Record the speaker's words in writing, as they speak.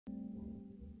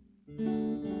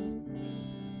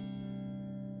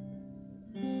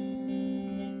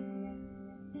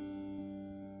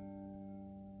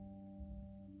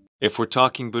If we're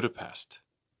talking Budapest,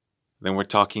 then we're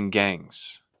talking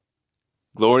gangs.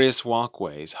 Glorious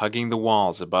walkways hugging the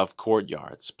walls above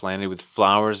courtyards planted with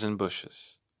flowers and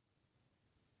bushes.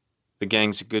 The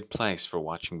gang's a good place for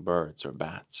watching birds or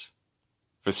bats,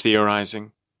 for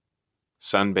theorizing,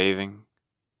 sunbathing,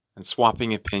 and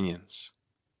swapping opinions.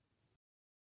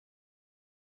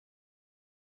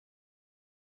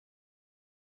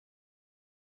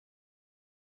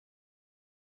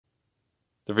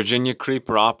 The Virginia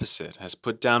creeper opposite has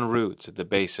put down roots at the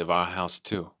base of our house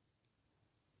too,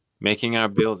 making our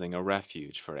building a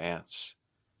refuge for ants,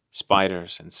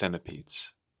 spiders, and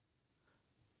centipedes.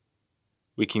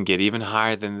 We can get even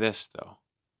higher than this, though.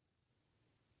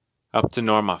 Up to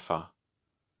Normafa,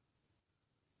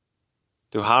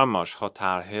 to Harmos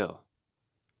Hotar Hill,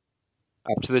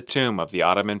 up to the tomb of the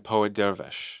Ottoman poet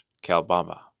dervish, Kel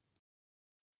Baba.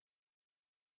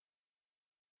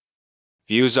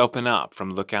 Views open up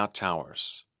from lookout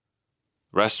towers,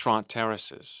 restaurant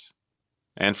terraces,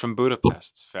 and from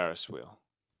Budapest's Ferris wheel.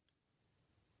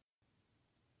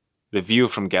 The view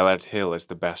from Gellert Hill is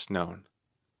the best known.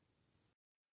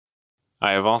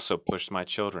 I have also pushed my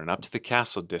children up to the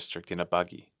castle district in a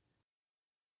buggy.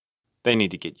 They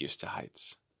need to get used to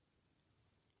heights.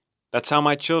 That's how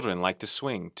my children like to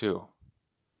swing, too.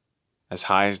 As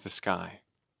high as the sky.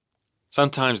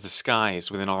 Sometimes the sky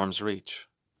is within arm's reach.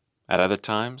 At other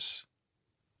times,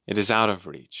 it is out of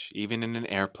reach, even in an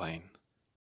airplane.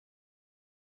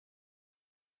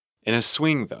 In a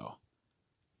swing, though,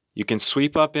 you can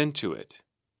sweep up into it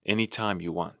any time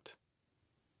you want.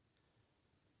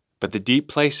 But the deep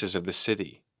places of the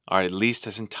city are at least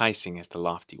as enticing as the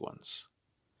lofty ones.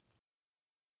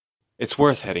 It's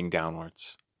worth heading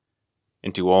downwards,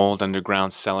 into old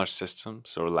underground cellar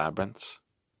systems or labyrinths.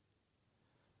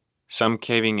 Some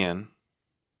caving in,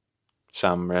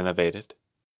 some renovated.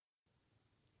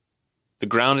 The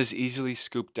ground is easily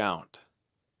scooped out.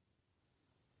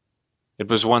 It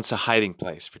was once a hiding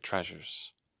place for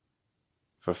treasures,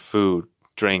 for food,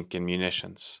 drink, and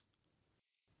munitions.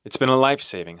 It's been a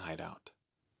life-saving hideout,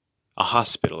 a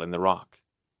hospital in the rock.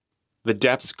 The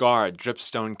depths guard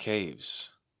dripstone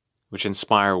caves, which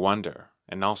inspire wonder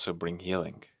and also bring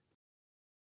healing.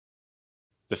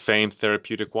 The famed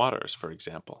therapeutic waters, for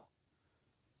example,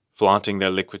 flaunting their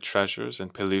liquid treasures in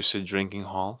pellucid drinking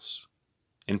halls,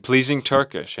 in pleasing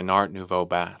Turkish and Art Nouveau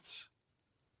baths.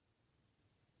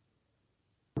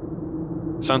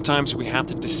 Sometimes we have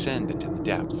to descend into the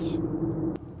depths.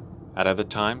 At other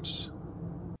times,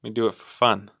 we do it for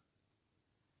fun.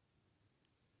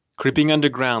 Creeping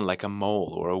underground like a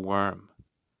mole or a worm.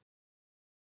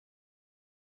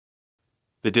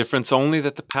 The difference only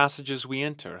that the passages we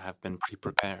enter have been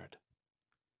pre-prepared.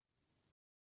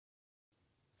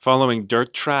 Following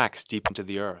dirt tracks deep into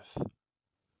the earth,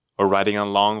 or riding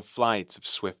on long flights of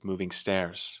swift-moving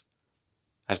stairs,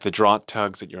 as the draught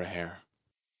tugs at your hair.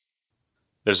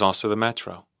 There's also the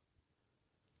metro.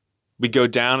 We go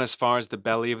down as far as the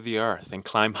belly of the earth and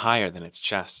climb higher than its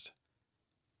chest.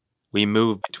 We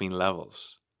move between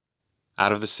levels.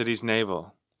 Out of the city's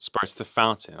navel spurts the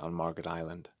fountain on Margaret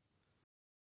Island.